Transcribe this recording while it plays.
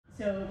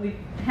So we've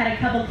had a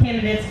couple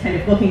candidates kind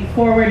of looking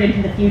forward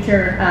into the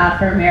future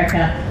for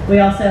America. We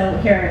also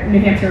here at New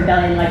Hampshire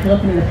Rebellion like to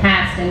look into the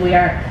past, and we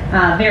are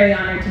very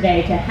honored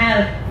today to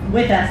have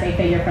with us a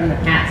figure from the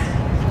past.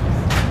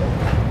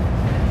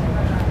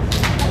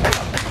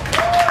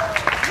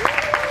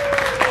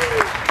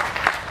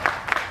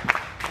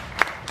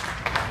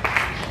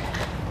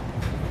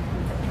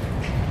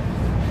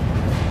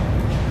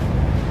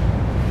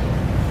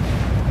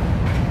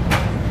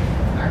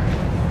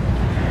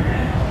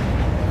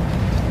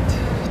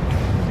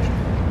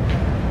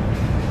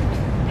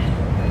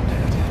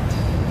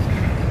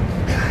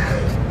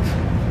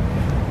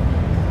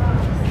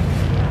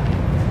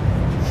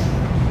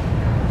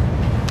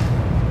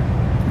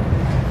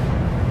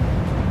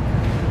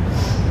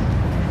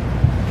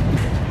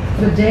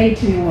 Good day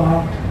to you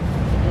all.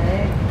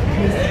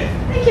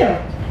 Thank you.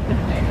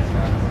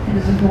 It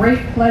is a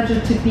great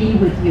pleasure to be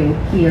with you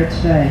here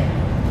today.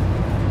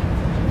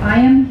 I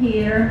am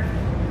here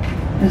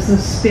as the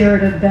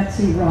spirit of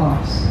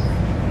BetsyRoss,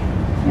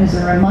 as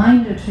a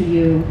reminder to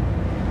you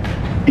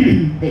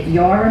that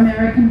your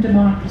American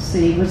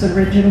democracy was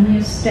originally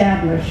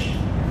established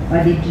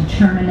by the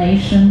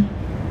determination,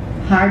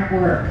 hard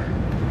work,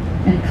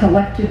 and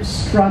collective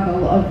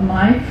struggle of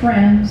my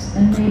friends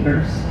and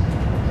neighbors,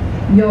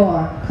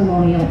 your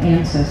colonial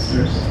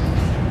ancestors.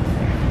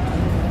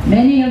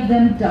 Many of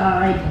them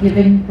died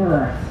giving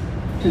birth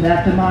to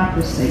that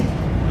democracy,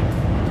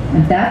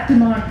 and that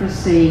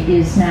democracy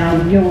is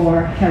now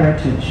your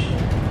heritage.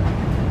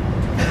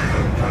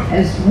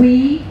 As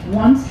we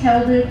once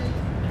held it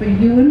for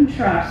you in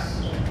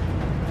trust,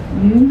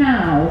 you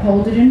now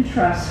hold it in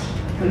trust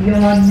for your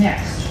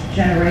next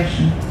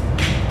generation.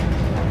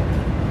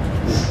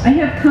 I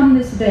have come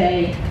this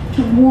day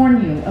to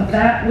warn you of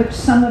that which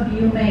some of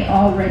you may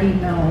already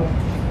know.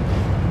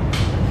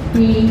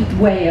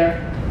 Beware.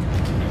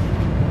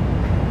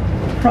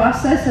 The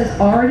process has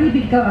already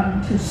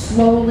begun to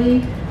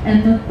slowly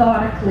and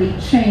methodically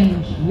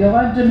change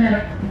your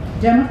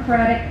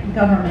democratic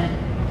government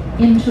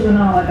into an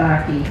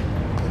oligarchy,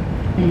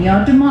 and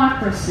your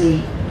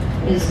democracy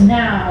is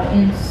now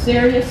in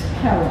serious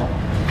peril,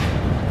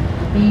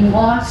 being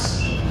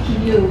lost to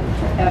you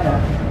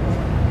forever.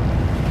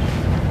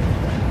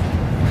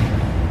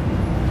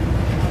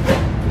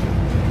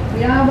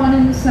 We are one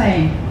and the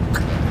same.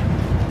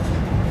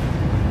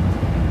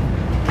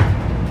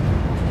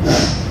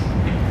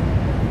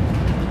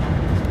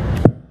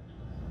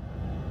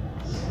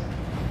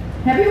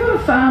 Have you ever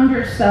found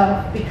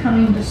yourself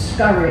becoming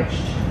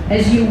discouraged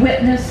as you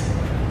witness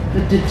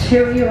the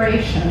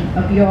deterioration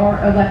of your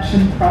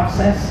election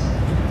process?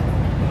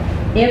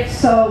 If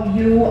so,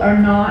 you are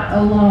not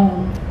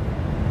alone.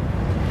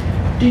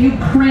 Do you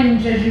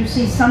cringe as you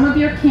see some of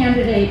your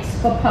candidates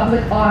for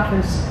public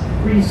office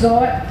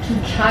resort to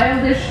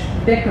childish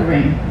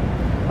bickering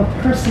of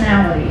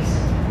personalities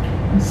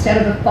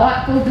instead of a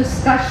thoughtful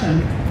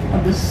discussion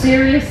of the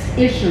serious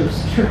issues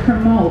to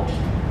promote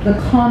the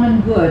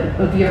common good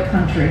of your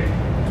country?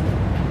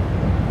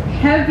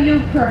 Have you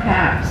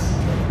perhaps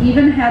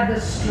even had the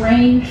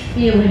strange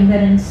feeling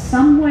that in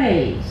some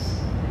ways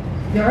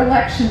your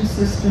election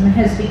system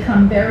has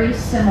become very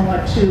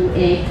similar to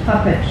a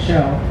puppet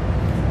show?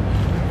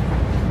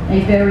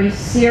 A very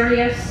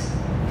serious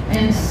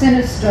and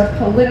sinister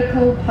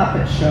political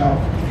puppet show,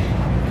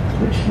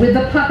 which with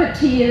the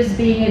puppeteers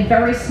being a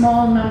very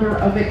small number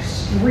of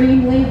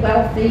extremely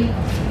wealthy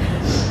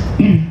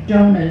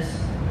donors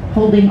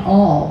holding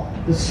all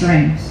the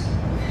strings.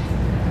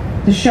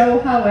 The show,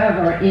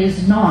 however,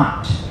 is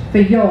not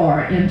for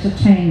your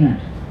entertainment,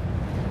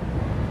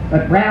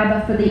 but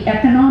rather for the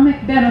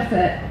economic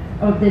benefit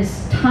of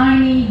this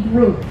tiny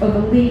group of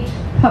elite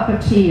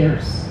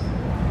puppeteers.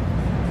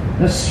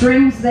 The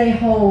strings they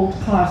hold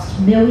cost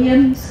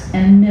millions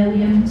and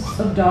millions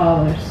of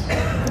dollars,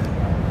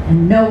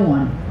 and no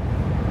one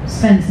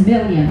spends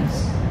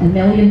millions and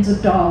millions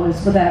of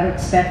dollars without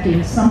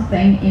expecting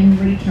something in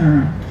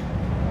return.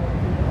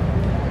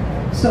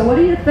 So what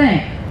do you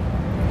think?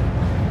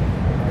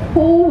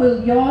 Who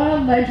will your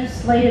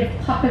legislative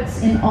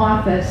puppets in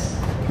office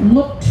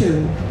look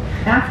to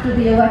after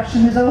the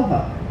election is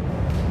over?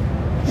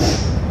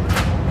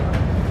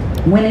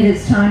 When it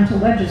is time to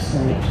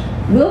legislate,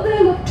 will they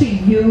look to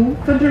you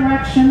for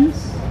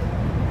directions,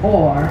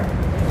 or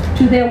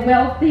to their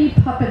wealthy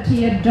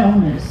puppeteer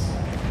donors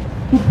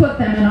who put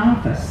them in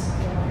office?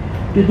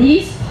 Do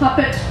these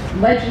puppet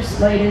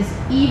legislators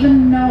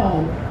even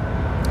know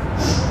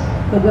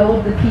the will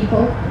of the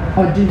people,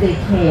 or do they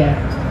care?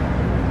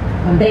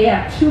 When they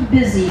are too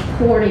busy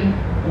courting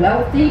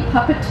wealthy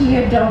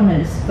puppeteer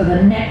donors for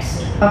the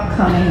next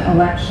upcoming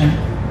election.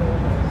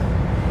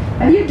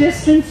 Have you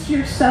distanced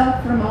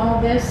yourself from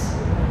all this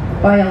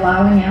by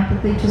allowing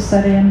apathy to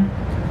set in?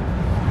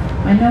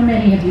 I know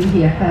many of you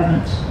here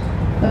haven't,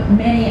 but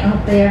many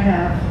out there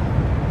have.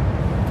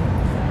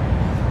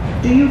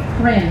 Do you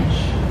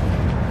cringe?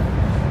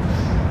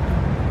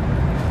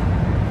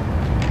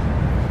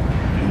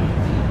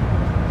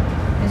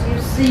 As you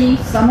see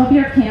some of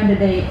your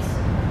candidates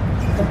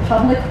for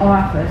public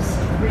office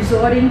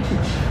resorting to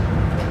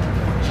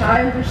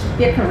childish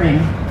bickering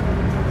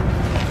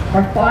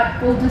or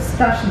thoughtful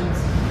discussions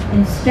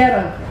instead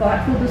of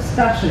thoughtful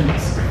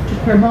discussions to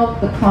promote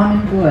the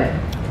common good.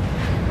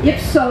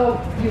 If so,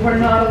 you are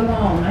not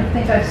alone. I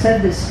think I've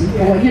said this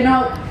before. You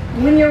know,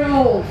 when you're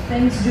old,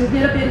 things do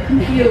get a bit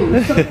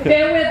confused, so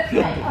bear with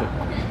me.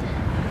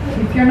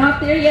 If you're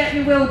not there yet,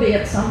 you will be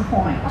at some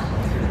point.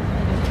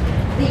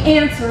 The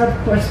answer,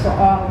 of course, for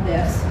all of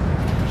this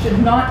should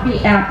not be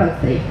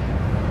apathy,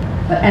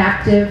 but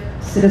active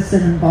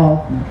citizen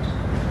involvement.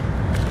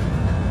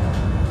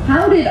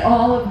 How did it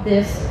all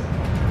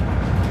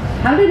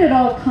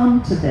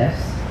come to this,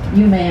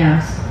 you may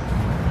ask?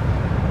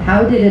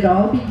 How did it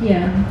all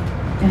begin,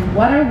 and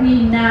what are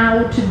we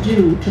now to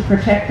do to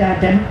protect our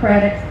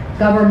democratic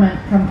government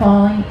from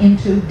falling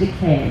into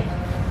decay?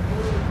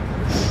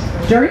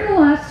 During the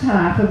last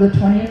half of the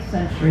 20th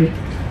century,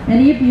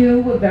 many of you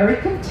were very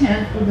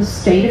content with the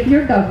state of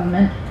your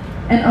government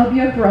and of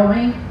your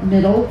growing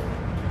middle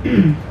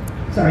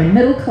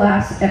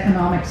class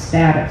economic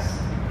status,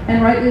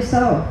 and rightly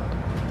so.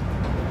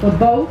 For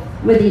both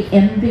were the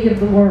envy of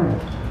the world.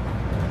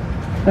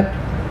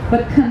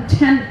 But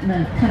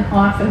contentment can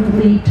often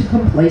lead to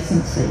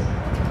complacency,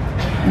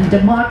 and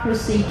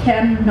democracy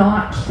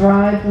cannot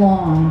thrive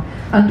long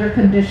under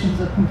conditions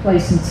of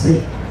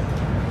complacency.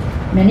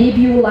 Many of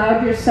you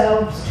allowed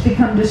yourselves to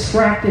become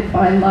distracted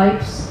by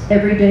life's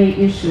everyday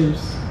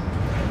issues.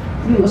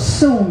 You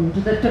assumed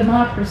that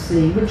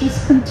democracy would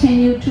just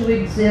continue to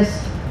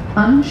exist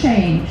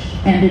unchanged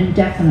and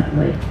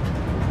indefinitely,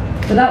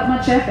 without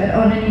much effort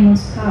on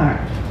anyone's part.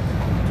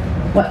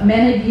 What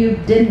many of you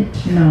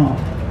didn't know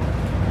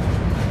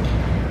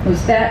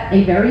was that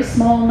a very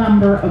small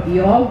number of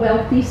your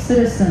wealthy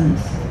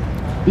citizens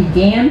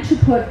began to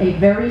put a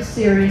very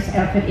serious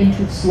effort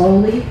into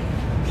slowly,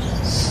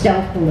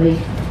 stealthily,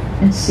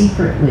 and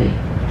secretly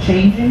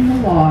changing the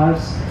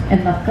laws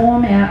and the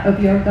format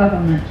of your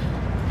government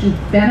to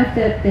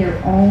benefit their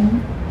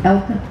own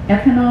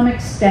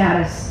economic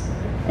status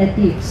at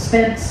the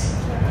expense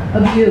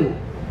of you,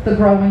 the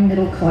growing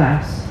middle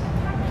class.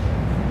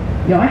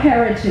 Your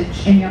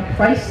heritage and your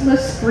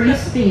priceless free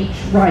speech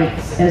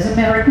rights as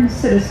American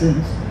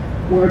citizens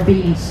were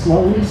being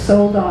slowly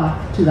sold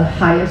off to the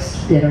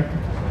highest bidder.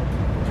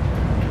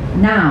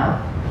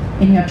 Now,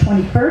 in your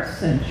 21st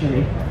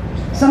century,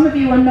 some of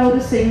you are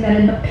noticing that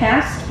in the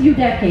past few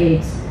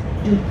decades,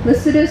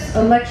 duplicitous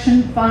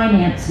election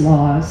finance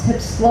laws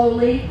have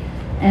slowly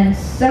and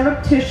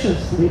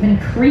surreptitiously been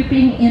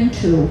creeping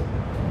into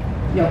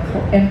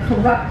and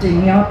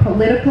corrupting your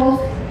political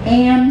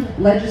and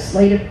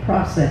legislative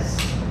process.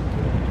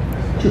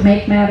 To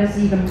make matters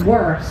even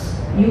worse,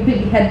 you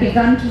had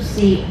begun to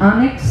see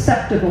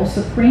unacceptable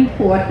Supreme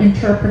Court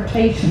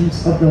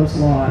interpretations of those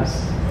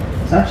laws,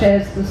 such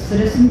as the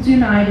Citizens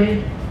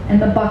United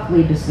and the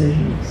Buckley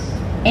decisions,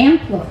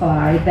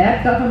 amplify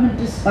that government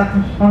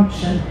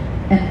dysfunction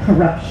and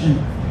corruption.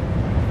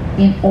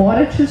 In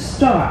order to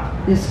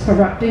stop this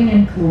corrupting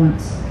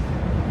influence,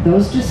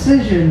 those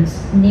decisions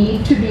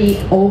need to be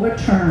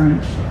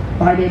overturned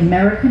by the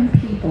American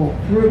people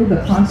through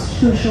the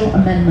constitutional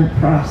amendment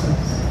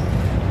process.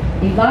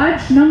 A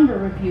large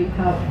number of you,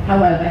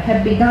 however,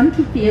 have begun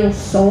to feel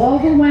so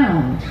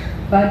overwhelmed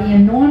by the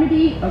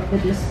enormity of the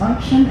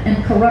dysfunction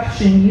and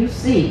corruption you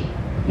see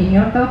in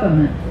your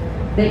government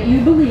that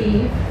you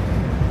believe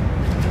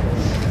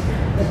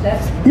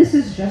that this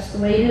is just the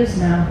way it is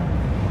now.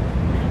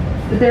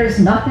 But there is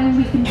nothing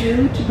we can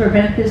do to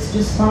prevent this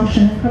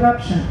dysfunction and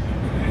corruption.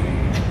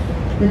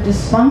 The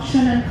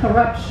dysfunction and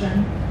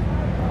corruption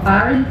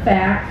are, in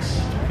fact,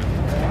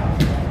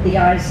 the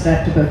eyes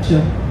start to go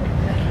too.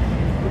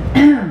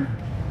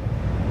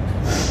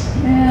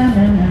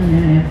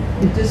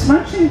 The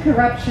dysfunction and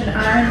corruption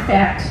are, in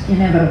fact,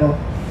 inevitable.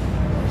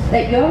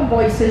 That your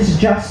voices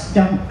just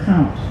don't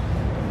count.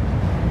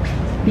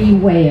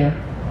 Beware.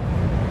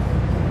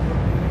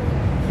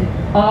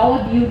 If all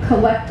of you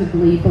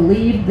collectively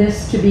believe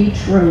this to be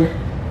true,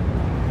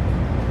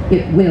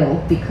 it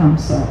will become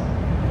so.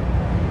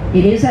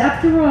 It is,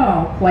 after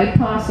all, quite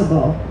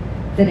possible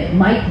that it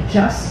might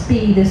just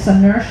be this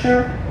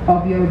inertia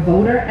of your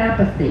voter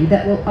apathy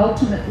that will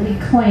ultimately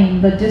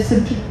claim the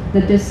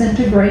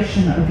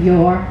disintegration of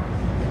your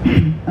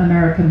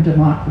American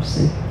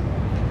democracy.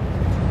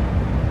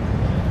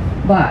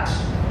 But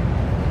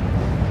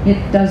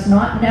it does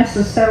not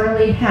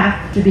necessarily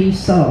have to be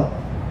so.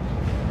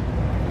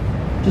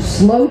 To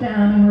slow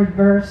down and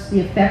reverse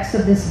the effects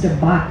of this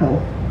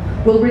debacle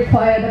will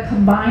require the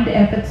combined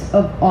efforts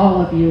of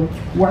all of you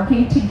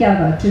working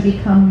together to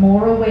become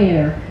more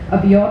aware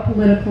of your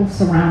political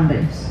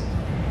surroundings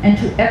and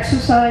to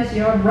exercise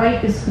your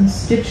right as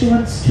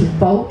constituents to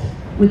vote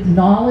with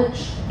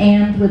knowledge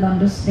and with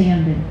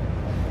understanding.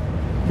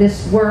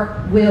 This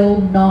work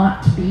will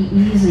not be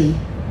easy,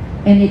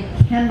 and it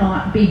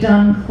cannot be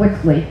done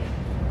quickly,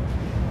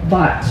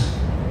 but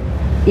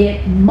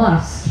it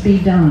must be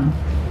done.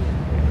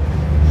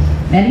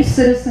 Many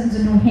citizens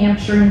in New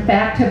Hampshire, in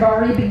fact, have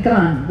already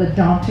begun the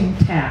daunting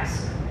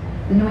task.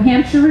 The New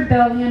Hampshire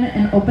Rebellion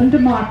and Open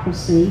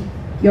Democracy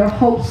your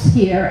hosts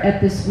here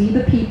at this We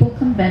the People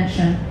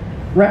convention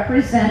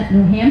represent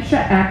New Hampshire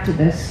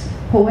activists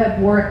who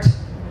have worked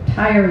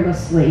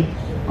tirelessly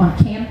on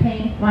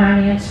campaign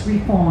finance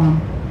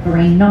reform for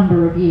a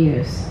number of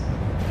years,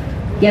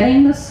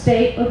 getting the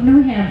state of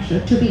New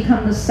Hampshire to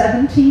become the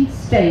 17th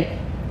state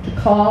to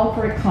call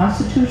for a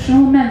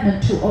constitutional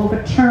amendment to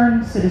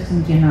overturn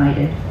Citizens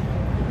United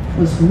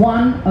was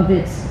one of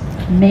its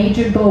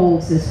major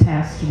goals this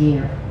past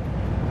year.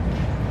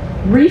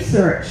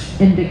 Research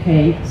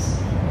indicates,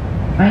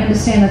 I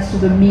understand that's to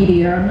the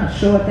media, I'm not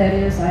sure what that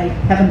is, I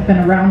haven't been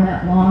around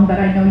that long, but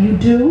I know you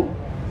do.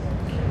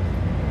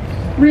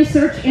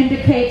 Research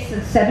indicates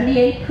that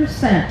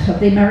 78% of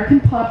the American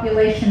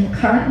population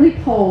currently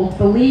polled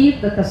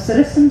believe that the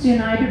Citizens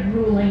United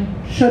ruling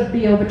should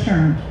be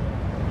overturned.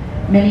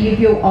 Many of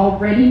you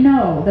already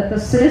know that the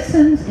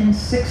citizens in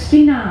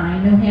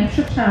 69 New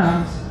Hampshire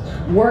towns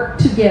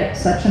worked to get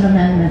such an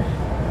amendment.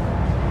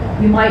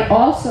 You might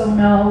also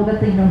know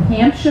that the New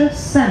Hampshire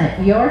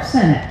Senate, your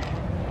Senate,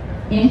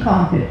 in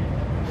Concord,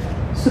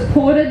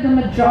 supported the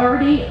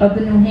majority of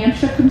the New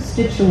Hampshire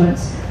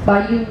constituents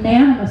by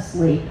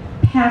unanimously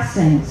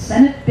passing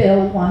Senate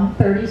Bill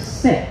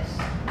 136.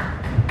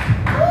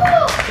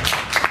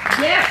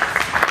 Yes!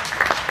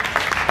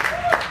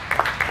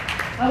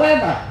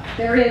 However,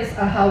 there is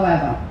a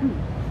however,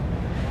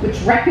 which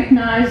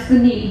recognized the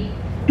need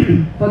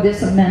for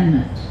this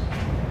amendment.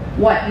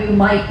 What you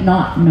might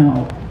not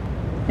know,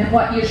 and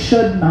what you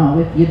should know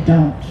if you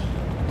don't,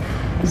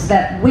 is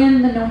that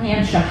when the New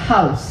Hampshire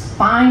House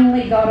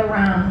finally got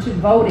around to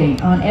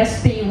voting on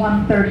SB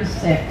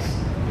 136,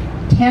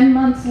 10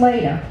 months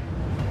later,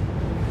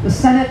 the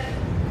Senate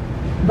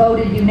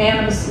voted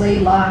unanimously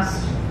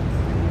last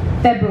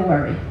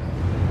February.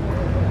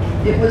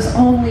 It was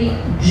only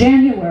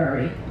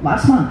January,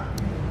 last month,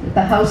 that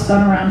the House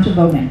got around to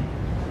voting.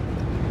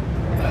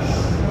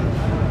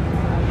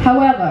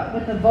 However,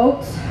 with the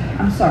votes,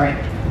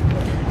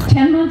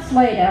 10 months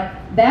later,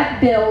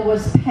 that bill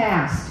was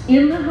passed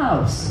in the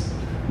House,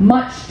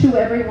 much to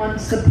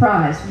everyone's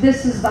surprise.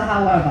 This is the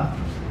however.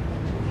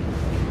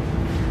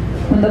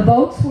 When the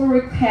votes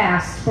were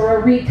cast for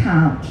a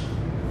recount,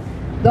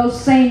 those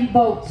same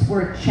votes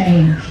were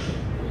changed,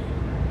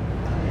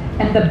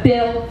 and the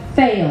bill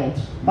failed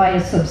by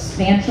a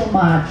substantial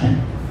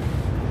margin.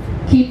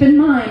 Keep in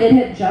mind, it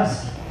had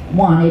just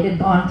won. It had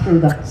gone through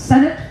the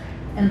Senate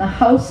and the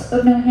House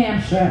of New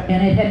Hampshire,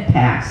 and it had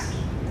passed.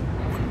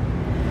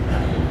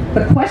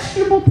 The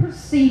questionable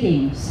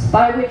proceedings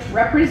by which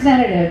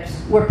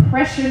representatives were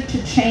pressured to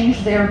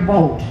change their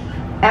vote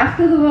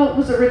after the vote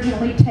was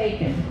originally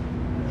taken,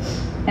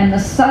 and the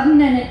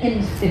sudden and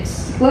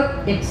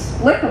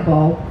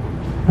inexplicable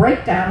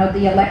breakdown of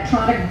the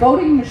electronic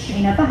voting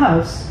machine at the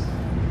House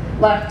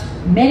left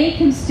many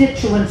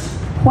constituents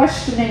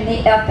questioning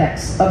the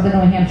ethics of the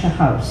New Hampshire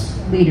House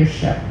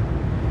leadership.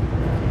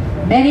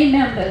 Many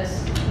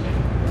members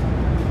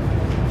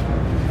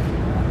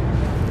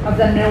of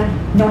the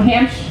New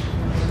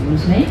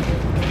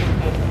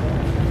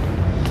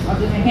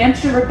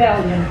Hampshire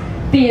Rebellion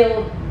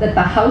feel that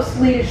the House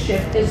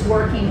leadership is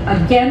working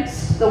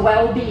against the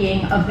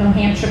well-being of New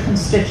Hampshire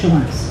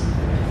constituents.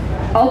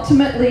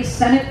 Ultimately,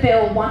 Senate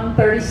Bill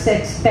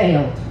 136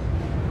 failed,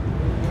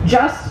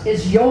 just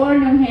as your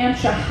New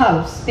Hampshire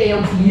House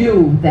failed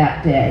you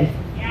that day.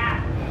 Yeah.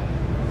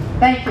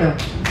 Thank you.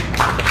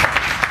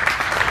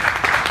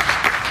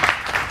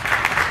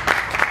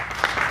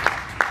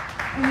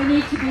 And we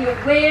need to be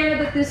aware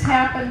that this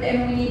happened,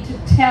 and we need to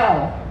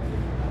tell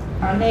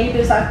our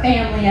neighbors, our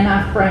family, and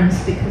our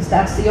friends, because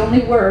that's the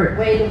only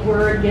way the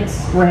word gets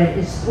spread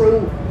is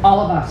through all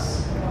of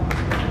us.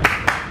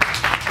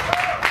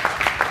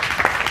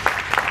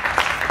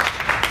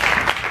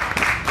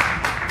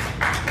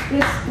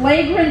 This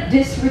flagrant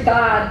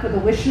disregard for the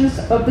wishes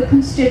of the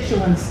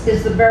constituents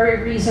is the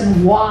very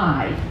reason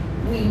why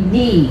we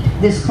need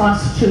this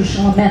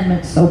constitutional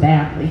amendment so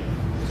badly.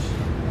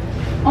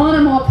 On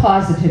a more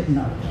positive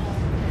note,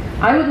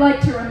 I would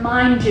like to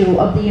remind you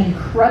of the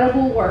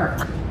incredible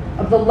work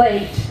of the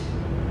late,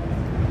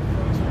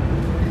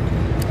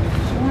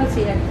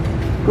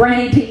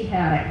 Granny T.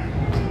 Haddock.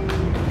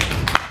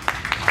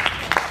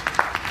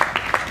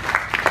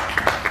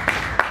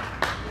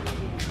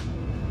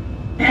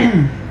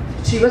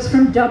 She was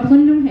from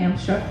Dublin, New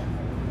Hampshire,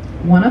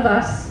 one of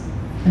us,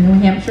 a New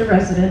Hampshire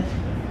resident.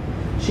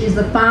 She's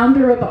the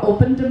founder of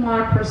Open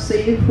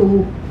Democracy,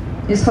 who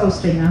is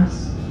hosting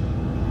us.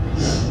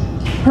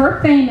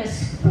 Her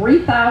famous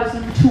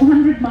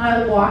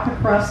 3,200-mile walk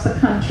across the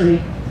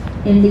country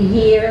in the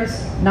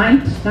years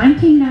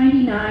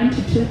 1999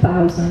 to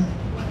 2000,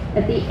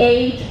 at the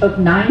age of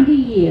 90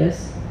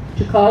 years,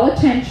 to call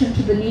attention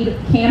to the need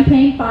of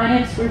campaign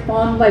finance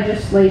reform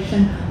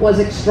legislation was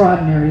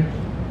extraordinary.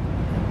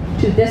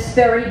 To this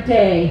very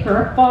day,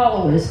 her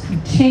followers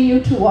continue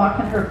to walk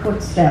in her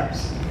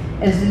footsteps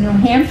as the New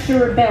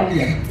Hampshire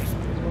Rebellion.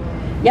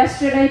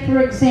 Yesterday,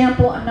 for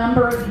example, a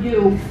number of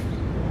you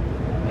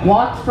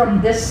walked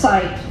from this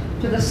site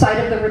to the site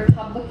of the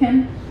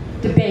Republican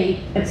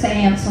debate at St.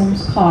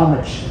 Anselm's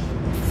College.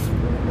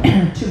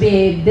 to be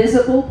a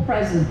visible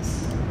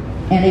presence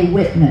and a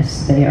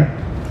witness there.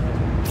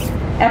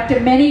 After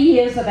many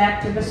years of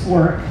activist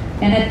work,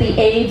 and at the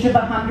age of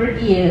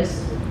 100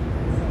 years,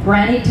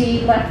 Granny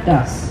D left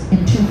us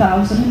in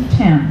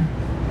 2010,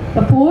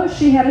 before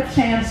she had a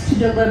chance to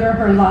deliver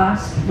her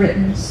last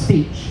written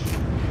speech.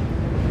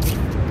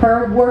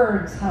 Her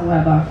words,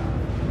 however,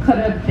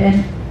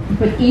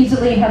 could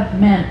easily have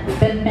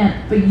been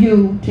meant for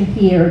you to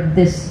hear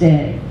this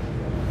day.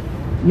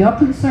 Your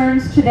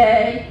concerns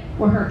today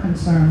were her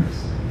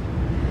concerns.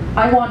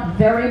 I want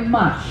very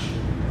much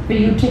for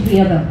you to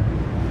hear them,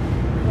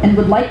 and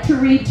would like to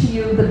read to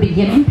you the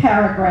beginning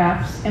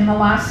paragraphs and the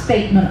last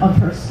statement of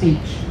her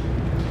speech.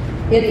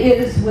 It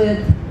is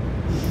with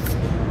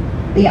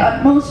the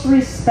utmost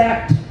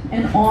respect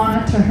and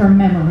honor to her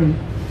memory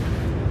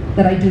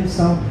that I do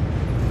so.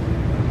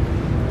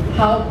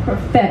 How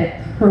prophetic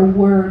her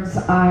words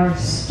are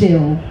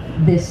still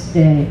this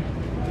day.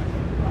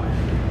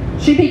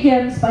 She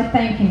begins by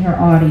thanking her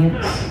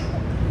audience,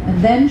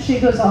 and then she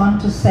goes on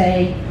to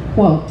say,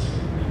 quote,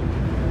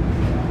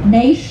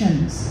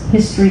 "Nations,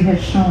 history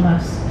has shown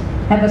us,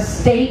 have a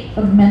state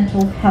of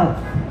mental health.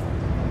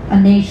 A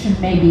nation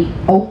may be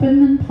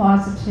open and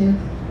positive,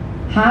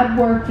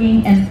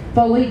 hardworking and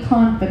fully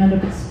confident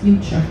of its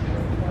future.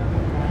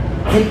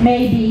 It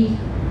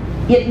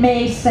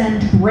may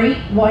send great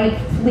white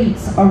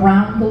fleets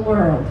around the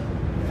world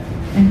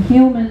and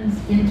humans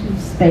into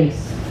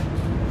space.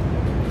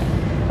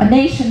 A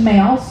nation may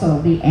also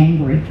be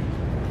angry,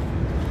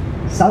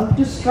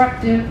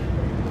 self-destructive,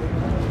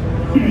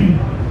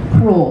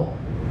 cruel.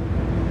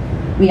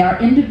 We are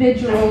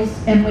individuals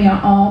and we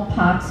are all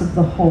parts of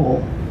the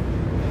whole.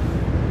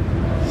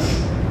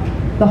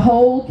 The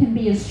whole can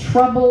be as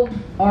troubled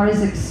or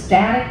as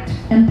ecstatic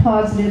and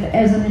positive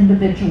as an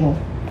individual.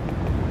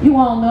 You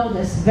all know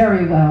this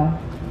very well.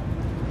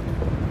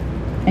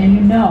 And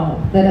you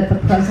know that at the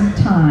present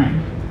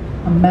time,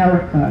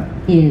 America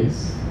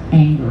is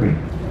angry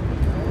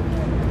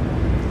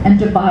and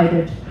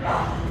divided,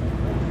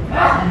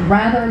 and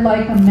rather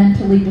like a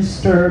mentally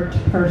disturbed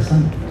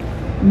person.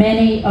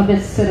 Many of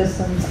its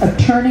citizens are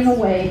turning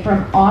away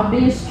from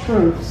obvious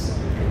truths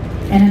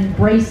and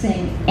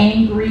embracing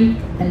angry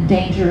and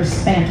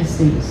dangerous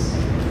fantasies.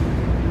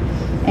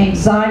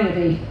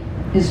 Anxiety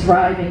is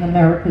driving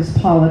America's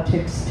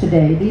politics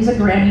today. These are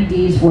Granny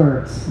D's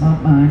words,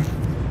 not mine.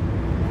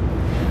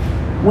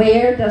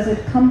 Where does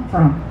it come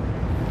from?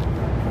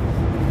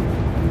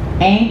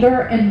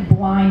 Anger and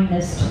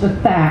blindness to the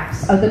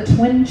facts are the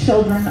twin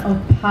children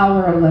of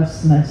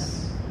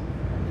powerlessness.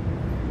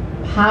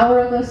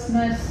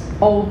 Powerlessness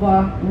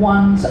over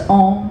one's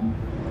own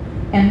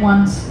and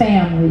one's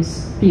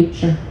family's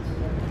future.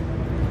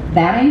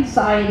 That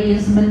anxiety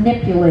is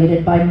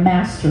manipulated by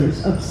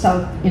masters of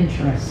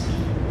self-interest.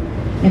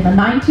 In the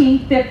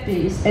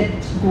 1950s,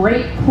 its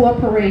great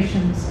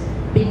corporations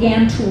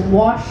began to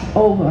wash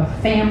over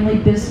family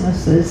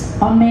businesses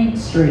on Main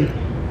Street.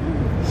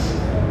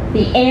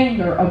 The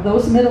anger of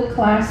those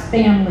middle-class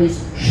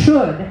families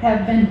should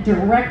have been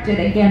directed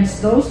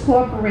against those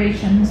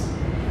corporations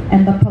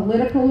and the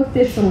political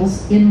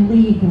officials in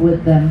league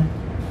with them.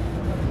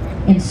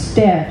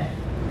 Instead,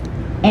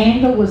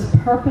 anger was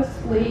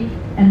purposefully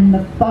and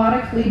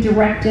methodically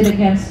directed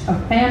against a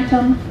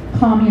phantom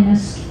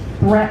communist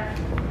threat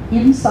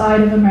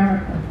inside of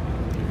America.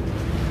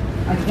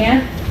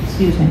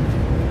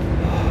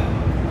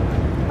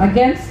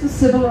 Against the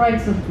civil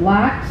rights of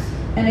blacks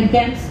and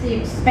against the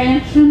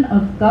expansion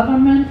of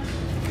government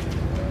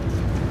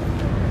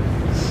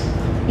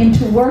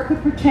into worker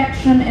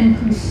protection and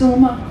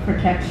consumer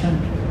protection.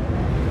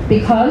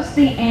 Because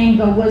the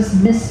anger was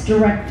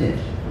misdirected,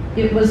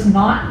 it was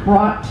not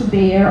brought to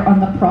bear on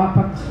the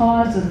proper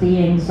cause of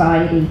the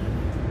anxiety,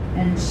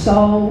 and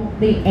so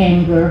the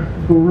anger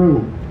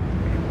grew.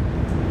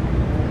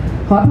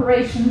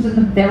 Corporations and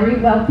the very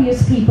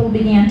wealthiest people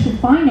began to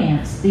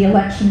finance the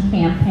election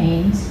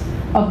campaigns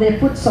of their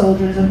foot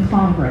soldiers in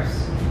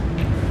Congress.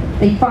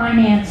 They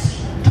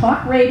financed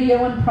talk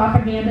radio and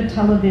propaganda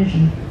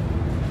television.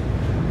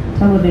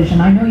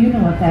 I know you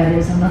know what that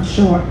is, I'm not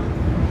sure.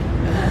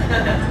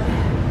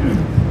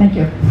 Thank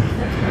you.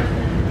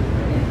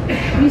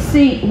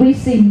 We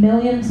see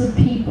millions of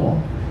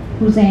people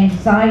whose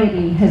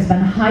anxiety has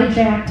been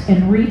hijacked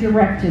and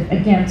redirected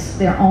against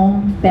their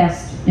own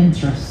best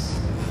interests.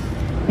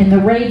 In the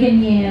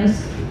Reagan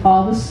years,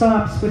 all the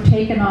stops were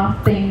taken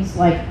off things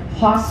like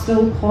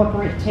hostile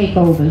corporate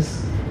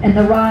takeovers and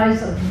the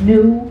rise of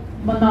new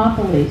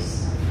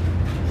monopolies.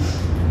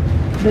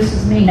 This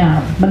is me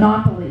now.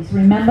 Monopolies.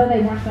 Remember,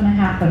 they weren't going to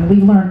happen. We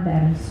learned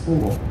that in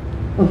school.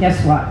 Well,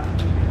 guess what?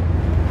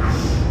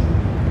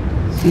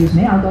 Excuse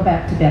me, I'll go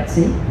back to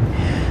Betsy.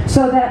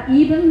 So that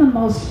even the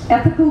most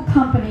ethical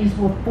companies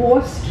were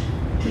forced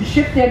to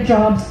ship their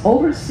jobs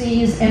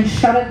overseas and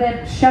shutter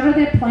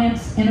their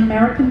plants in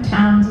American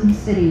towns and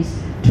cities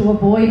to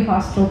avoid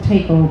hostile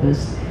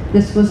takeovers.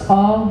 This was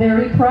all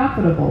very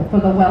profitable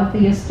for the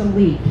wealthiest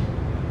elite.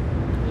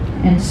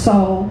 And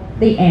so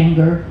the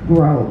anger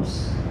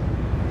grows.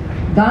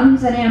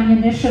 Guns and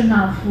ammunition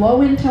now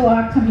flow into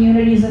our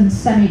communities in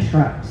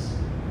semi-trucks.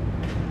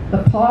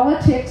 The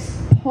politics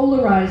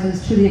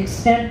polarizes to the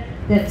extent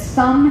that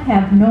some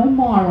have no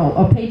moral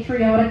or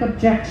patriotic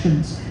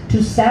objections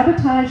to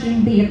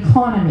sabotaging the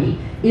economy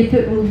if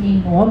it will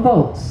mean more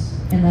votes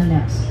in the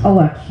next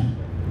election.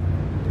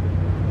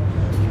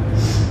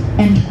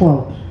 End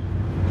quote.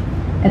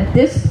 At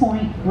this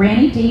point,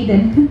 Granny D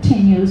then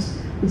continues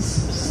with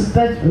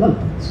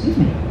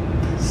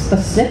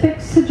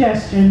specific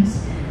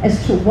suggestions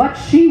as to what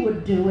she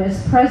would do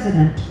as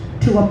president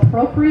to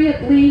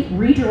appropriately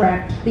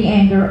redirect the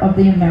anger of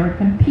the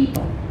American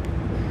people.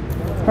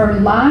 Her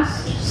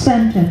last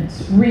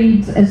sentence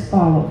reads as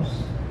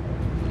follows,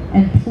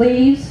 and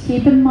please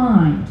keep in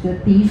mind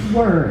that these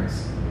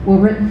words were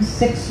written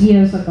 6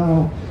 years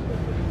ago,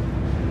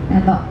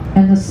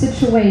 and the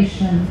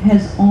situation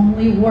has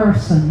only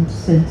worsened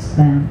since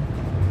then.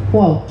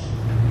 Quote,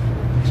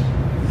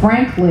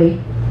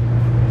 frankly,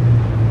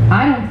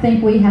 I don't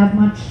think we have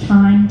much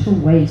time to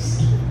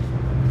waste.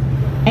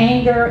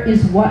 Anger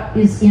is what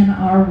is in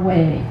our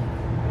way,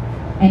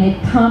 and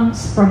it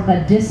comes from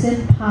the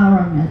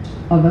disempowerment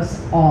of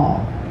us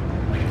all.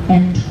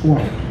 End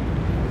quote.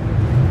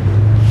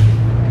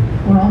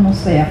 We're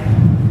almost there.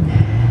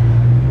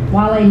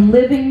 While a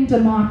living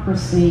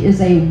democracy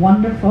is a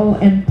wonderful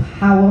and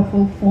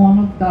powerful form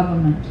of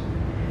government,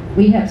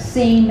 we have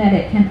seen that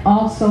it can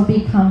also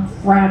become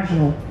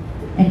fragile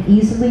and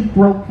easily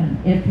broken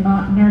if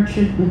not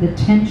nurtured with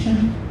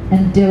attention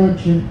and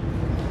diligence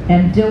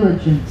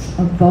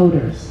of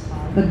voters,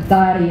 the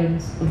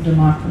guardians of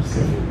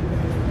democracy.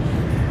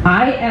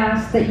 I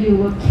ask that you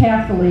look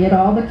carefully at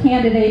all the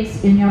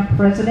candidates in your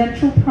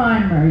presidential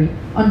primary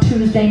on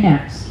Tuesday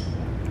next.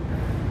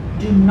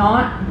 Do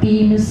not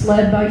be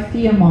misled by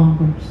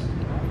fearmongers.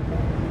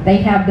 They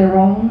have their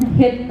own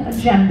hidden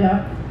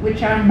agenda,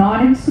 which are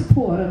not in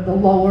support of the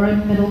lower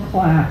and middle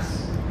class.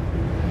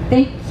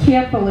 Think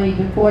carefully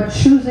before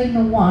choosing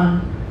the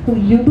one who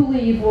you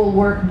believe will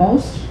work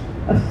most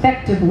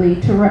effectively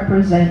to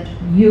represent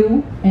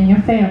you and your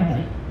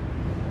family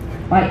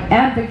by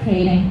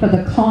advocating for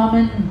the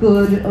common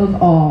good of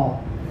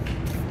all.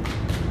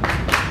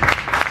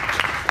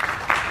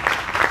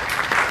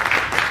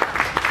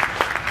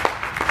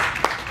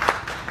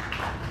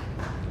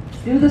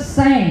 Do the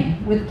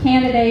same with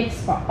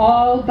candidates for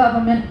all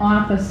government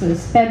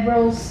offices,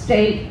 federal,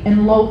 state,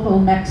 and local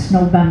next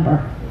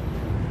November.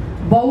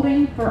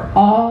 Voting for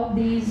all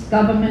these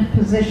government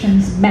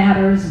positions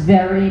matters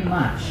very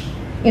much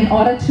in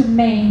order to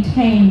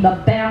maintain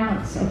the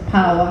balance of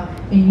power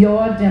in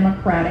your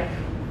democratic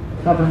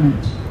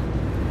government.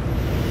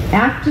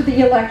 After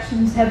the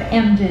elections have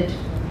ended,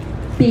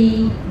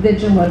 be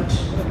vigilant.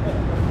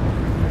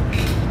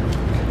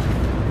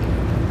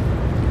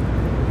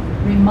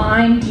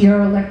 Remind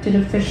your elected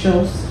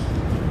officials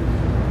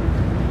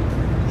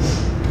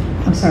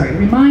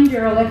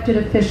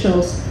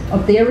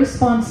of their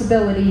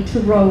responsibility to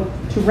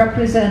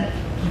represent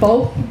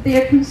both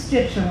their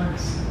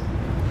constituents'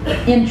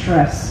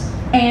 interests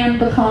and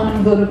the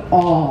common good of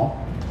all.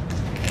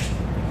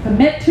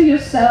 Commit to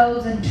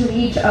yourselves and to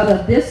each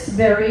other this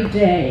very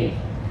day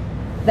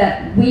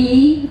that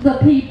we, the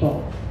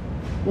people,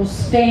 will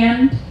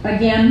stand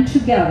again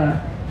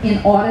together in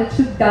order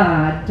to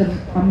guard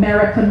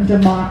American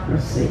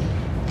democracy.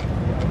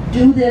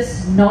 Do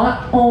this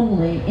not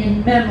only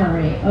in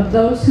memory of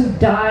those who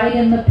died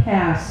in the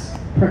past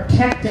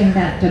protecting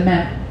that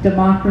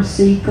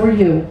democracy for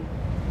you,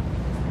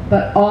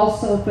 but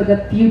also for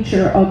the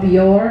future of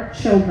your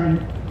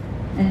children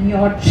and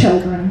your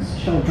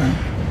children's children.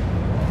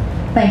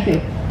 Thank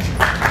you.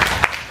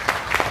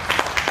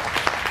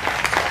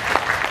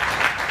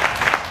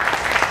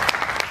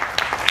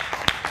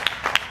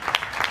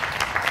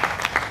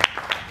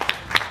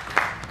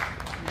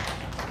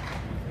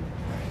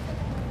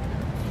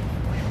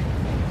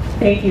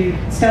 Thank you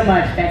so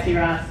much, Betsy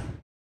Ross.